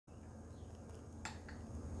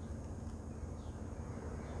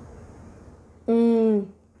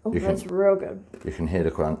Oh, that's real good. You can hear the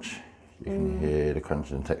crunch. You can hear the crunch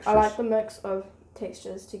and textures. I like the mix of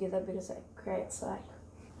textures together because it creates like,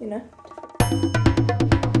 you know.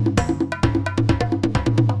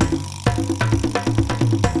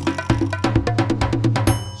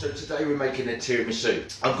 So today we're making a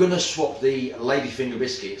tiramisu. I'm going to swap the ladyfinger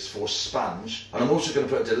biscuits for sponge, and I'm also going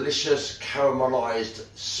to put a delicious caramelised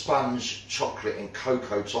sponge chocolate and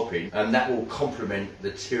cocoa topping, and that will complement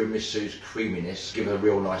the tiramisu's creaminess, give it a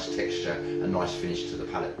real nice texture and nice finish to the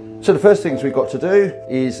palate. So the first things we've got to do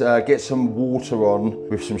is get some water on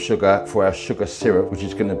with some sugar for our sugar syrup, which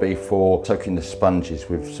is going to be for soaking the sponges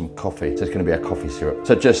with some coffee. So it's going to be our coffee syrup.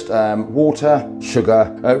 So just water,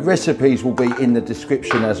 sugar. Recipes will be in the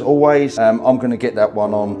description as always. I'm going to get that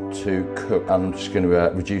one on to cook. I'm just going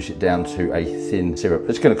to reduce it down to a thin syrup.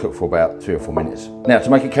 It's going to cook for about 3 or 4 minutes. Now to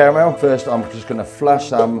make a caramel, first I'm just going to flush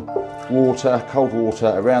some water, cold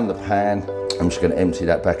water around the pan. I'm just going to empty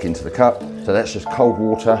that back into the cup. So that's just cold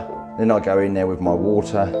water. Then I go in there with my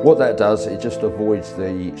water. What that does, it just avoids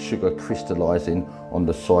the sugar crystallising on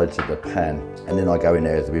the sides of the pan. And then I go in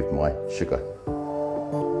there with my sugar.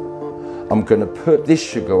 I'm going to put this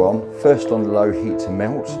sugar on, first on low heat to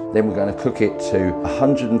melt, then we're going to cook it to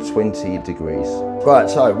 120 degrees. Right,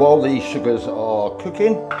 so while the sugars are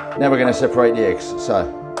cooking, now we're going to separate the eggs. So,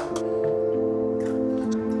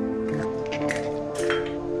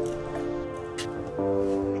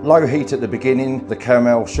 low heat at the beginning, the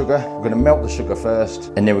caramel sugar. We're going to melt the sugar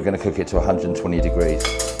first, and then we're going to cook it to 120 degrees.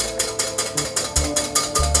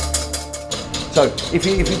 So if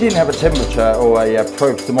you didn't have a temperature or a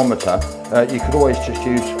probe thermometer, you could always just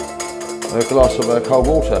use a glass of cold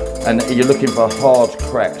water. And you're looking for hard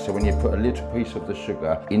cracks, so when you put a little piece of the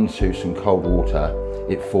sugar into some cold water,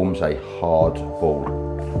 it forms a hard ball.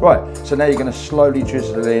 Right, so now you're going to slowly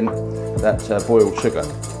drizzle in that boiled sugar.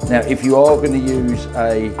 Now if you are going to use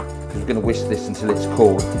because we're going to whisk this until it's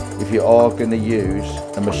cool, if you are going to use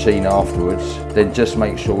a machine afterwards, then just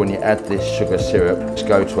make sure when you add this sugar syrup, just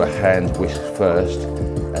go to a hand whisk first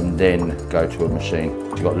and then go to a machine.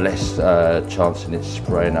 You've got less chance in it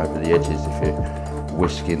spraying over the edges if you're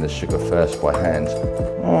whisking the sugar first by hand.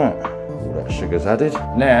 Alright, all that sugar's added.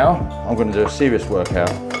 Now I'm going to do a serious workout.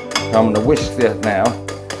 I'm going to whisk that now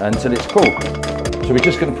until it's cool. So we're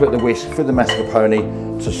just going to put the whisk through the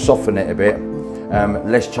mascarpone to soften it a bit.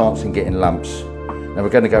 Less chance in getting lumps. Now we're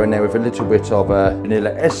going to go in there with a little bit of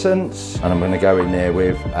vanilla essence, and I'm going to go in there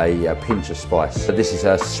with a pinch of spice. So this is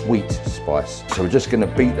a sweet spice. So we're just going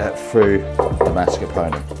to beat that through the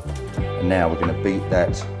mascarpone. And now we're going to beat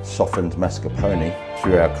that softened mascarpone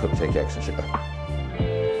through our cooked egg yolks and sugar.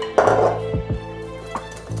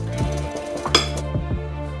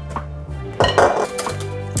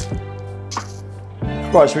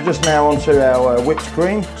 Right, so we're just now onto our whipped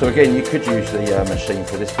cream. So again, you could use the machine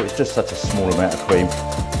for this, but it's just such a small amount of cream.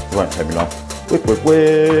 It won't take me long. Whip, whip,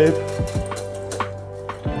 whip.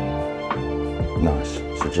 Nice,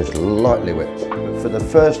 so just lightly whipped. But for the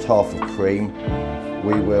first half of cream,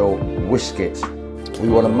 we will whisk it. We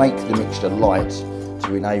want to make the mixture light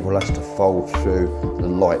to enable us to fold through the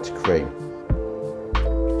light cream.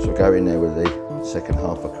 So we'll go in there with the second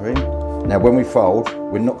half of cream. Now when we fold,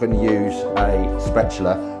 we're not going to use a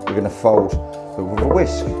spatula, we're going to fold with a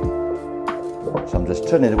whisk. So I'm just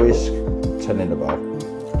turning the whisk, turning the bowl,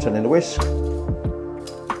 turning the whisk,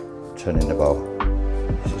 turning the bowl.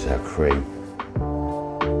 This is our cream.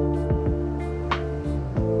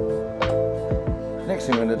 Next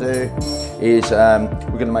thing we're going to do is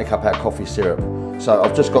we're going to make up our coffee syrup. So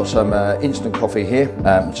I've just got some instant coffee here.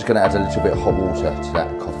 I'm just going to add a little bit of hot water to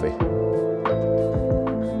that coffee.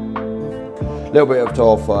 A little bit of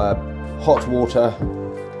hot water.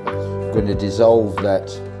 I'm going to dissolve that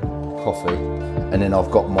coffee, and then I've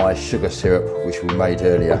got my sugar syrup which we made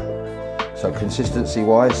earlier. So consistency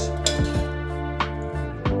wise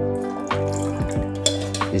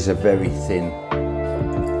is a very thin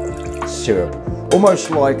syrup, almost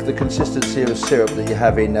like the consistency of syrup that you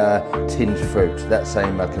have in tinned fruit, that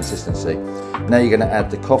same consistency. Now you're going to add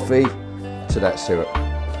the coffee to that syrup.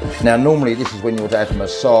 Now normally this is when you would add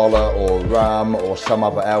masala or rum or some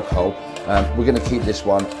other alcohol. We're going to keep this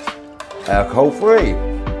one alcohol free,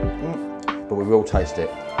 but we will taste it.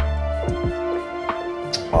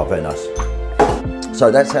 Oh, very nice. So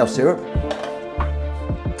that's our syrup.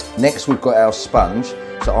 Next we've got our sponge.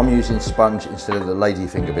 So I'm using sponge instead of the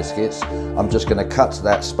ladyfinger biscuits. I'm just going to cut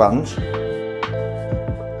that sponge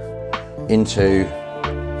into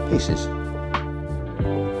pieces.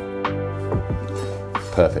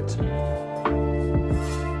 Perfect.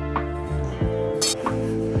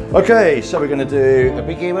 Okay, so we're going to do a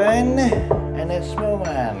biggie one and a small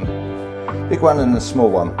one. Big one and a small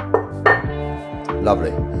one.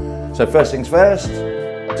 Lovely. So first things first,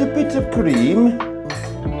 a bit of cream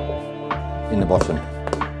in the bottom.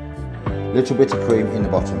 Little bit of cream in the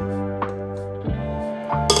bottom.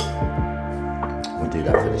 We'll do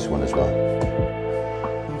that for this one as well.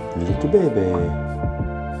 Little baby.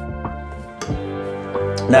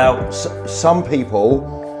 Now, some people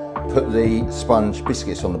put the sponge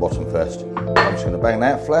biscuits on the bottom first. I'm just going to bang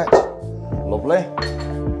that flat. Lovely.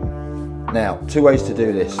 Now, two ways to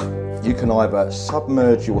do this. You can either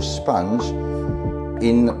submerge your sponge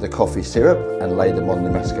in the coffee syrup and lay them on the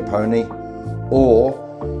mascarpone, or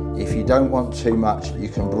if you don't want too much, you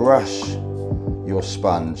can brush your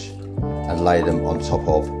sponge and lay them on top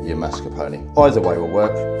of your mascarpone. Either way will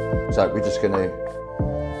work. So we're just going to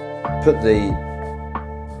put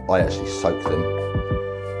I actually soak them,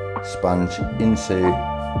 sponge into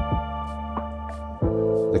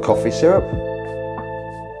the coffee syrup,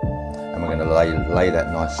 and we're going to lay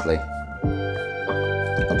that nicely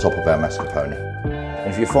on top of our mascarpone. And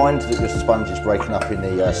if you find that your sponge is breaking up in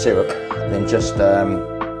the syrup, then just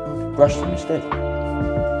brush them instead.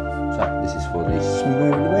 So this is for the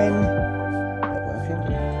smooth one. Not working.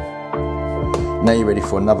 Now you're ready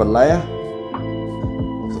for another layer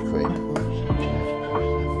of the cream.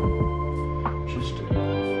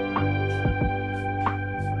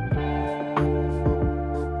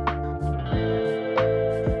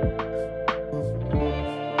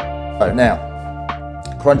 So now,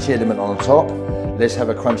 crunchy element on the top. Let's have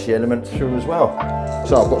a crunchy element through as well.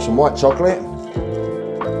 So I've got some white chocolate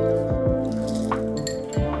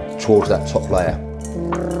towards that top layer.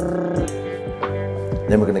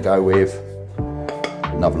 Then we're going to go with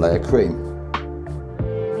another layer of cream.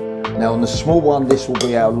 Now on the small one, this will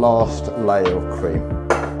be our last layer of cream.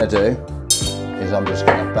 What I'm going to do is I'm just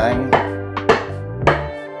going to bang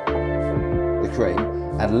the cream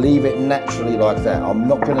and leave it naturally like that. I'm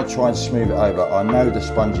not going to try and smooth it over. I know the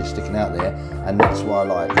sponge is sticking out there, and that's why I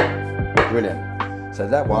like it. Brilliant. So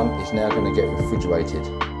that one is now going to get refrigerated.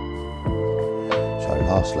 So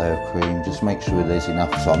last layer of cream, just make sure there's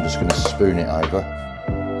enough, so I'm just going to spoon it over.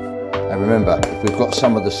 And remember, if we've got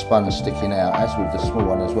some of the sponge sticking out, as with the small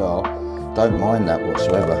one as well, don't mind that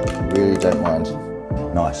whatsoever. Really don't mind.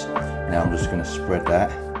 Nice. Now I'm just going to spread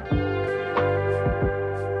that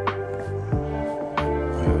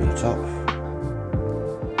over the top.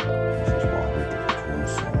 This is why we do the corn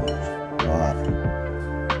so much. Right.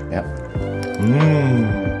 Yep.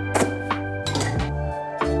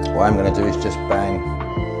 What I'm going to do is just bang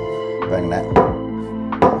that.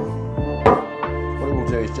 What it will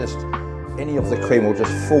do is just, any of the cream will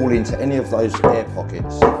just fall into any of those air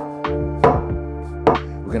pockets.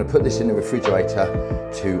 We're going to put this in the refrigerator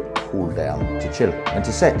to cool down, to chill and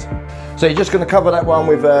to set. So you're just going to cover that one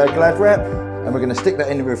with a Glad wrap, and we're going to stick that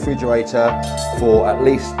in the refrigerator for at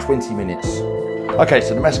least 20 minutes. Okay,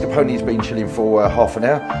 so the mascarpone's been chilling for half an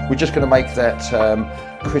hour. We're just going to make that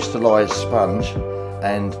crystallised sponge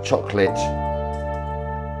and chocolate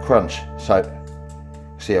crunch. So,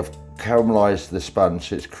 see, I've caramelised the sponge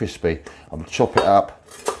so it's crispy. I'm going to chop it up,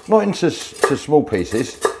 not into small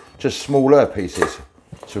pieces, just smaller pieces.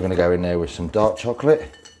 So we're going to go in there with some dark chocolate,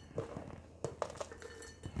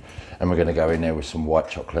 and we're going to go in there with some white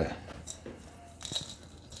chocolate.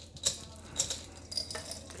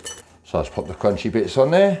 So let's pop the crunchy bits on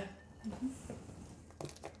there.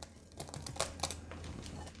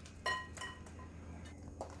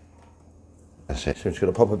 That's it. So I'm just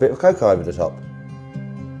going to pop a bit of cocoa over the top.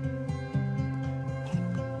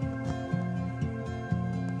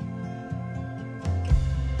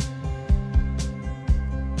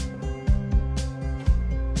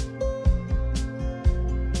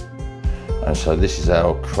 And so this is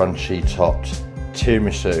our crunchy topped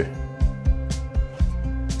tiramisu.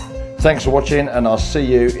 Thanks for watching, and I'll see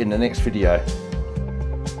you in the next video.